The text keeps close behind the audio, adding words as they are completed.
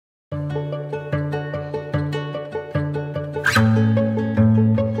In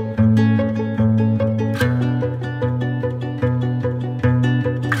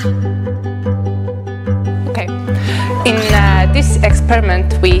this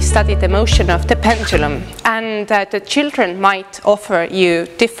experiment, we studied the motion of the pendulum, and the children might offer you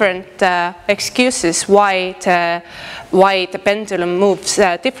different excuses why the pendulum moves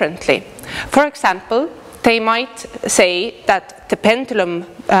differently. For example, they might say that the pendulum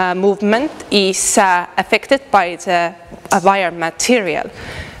movement is affected by the wire material,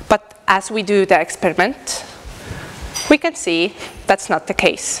 but as we do the experiment, we can see that's not the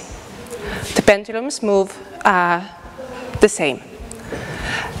case. The pendulums move the same.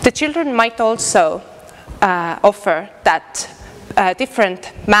 The children might also offer that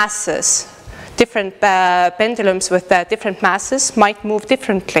different masses, different pendulums with different masses might move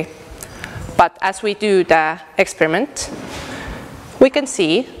differently. But as we do the experiment, we can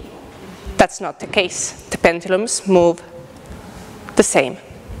see that's not the case. The pendulums move the same.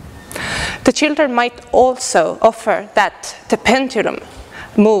 The children might also offer that the pendulum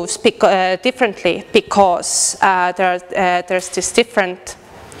moves differently because there's this different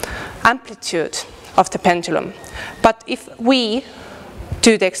amplitude of the pendulum. But if we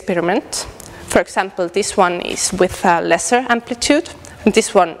do the experiment, for example, this one is with lesser amplitude, and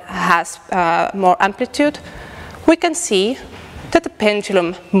this one has more amplitude, we can see that the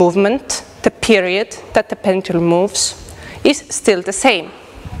pendulum movement, the period that the pendulum moves, is still the same.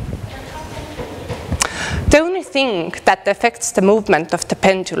 The only thing that affects the movement of the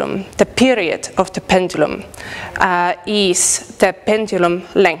pendulum, the period of the pendulum, is the pendulum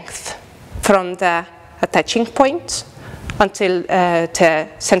length from the attaching point until the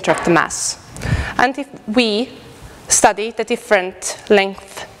center of the mass. And if we study the different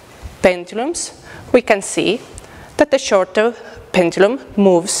length pendulums, we can see that the shorter pendulum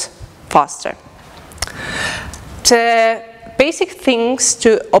moves faster. The basic things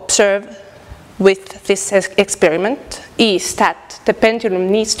to observe with this experiment is that the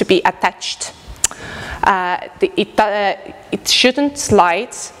pendulum needs to be attached. It shouldn't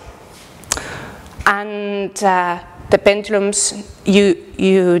slide, and the pendulums,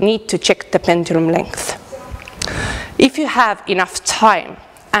 you need to check the pendulum length. If you have enough time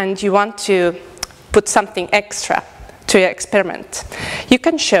and you want to put something extra to your experiment, you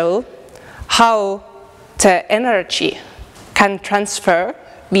can show how the energy can transfer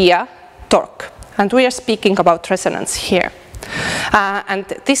via torque. And we are speaking about resonance here. And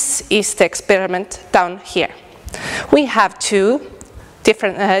this is the experiment down here. We have two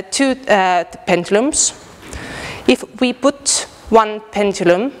pendulums. If we put one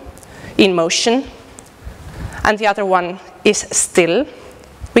pendulum in motion and the other one is still,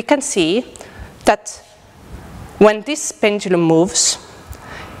 we can see that when this pendulum moves,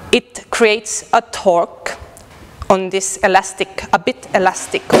 it creates a torque on this a bit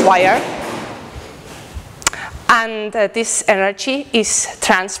elastic wire, and this energy is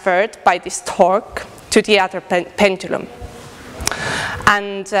transferred by this torque to the other pendulum.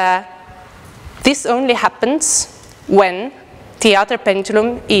 And this only happens when the other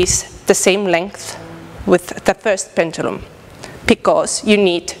pendulum is the same length with the first pendulum, because you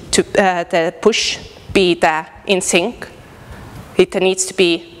need to the push be in sync. It needs to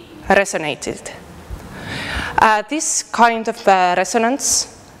be resonated. This kind of resonance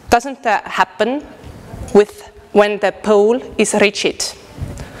doesn't happen when the pole is rigid.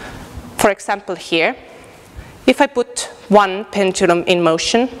 For example, here, if I put one pendulum in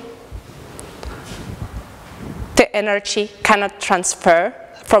motion, the energy cannot transfer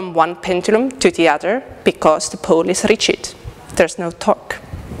from one pendulum to the other because the pole is rigid. There's no torque.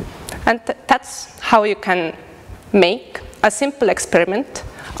 And that's how you can make a simple experiment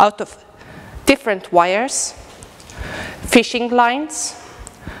out of different wires, fishing lines,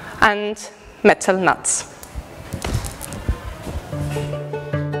 and metal nuts.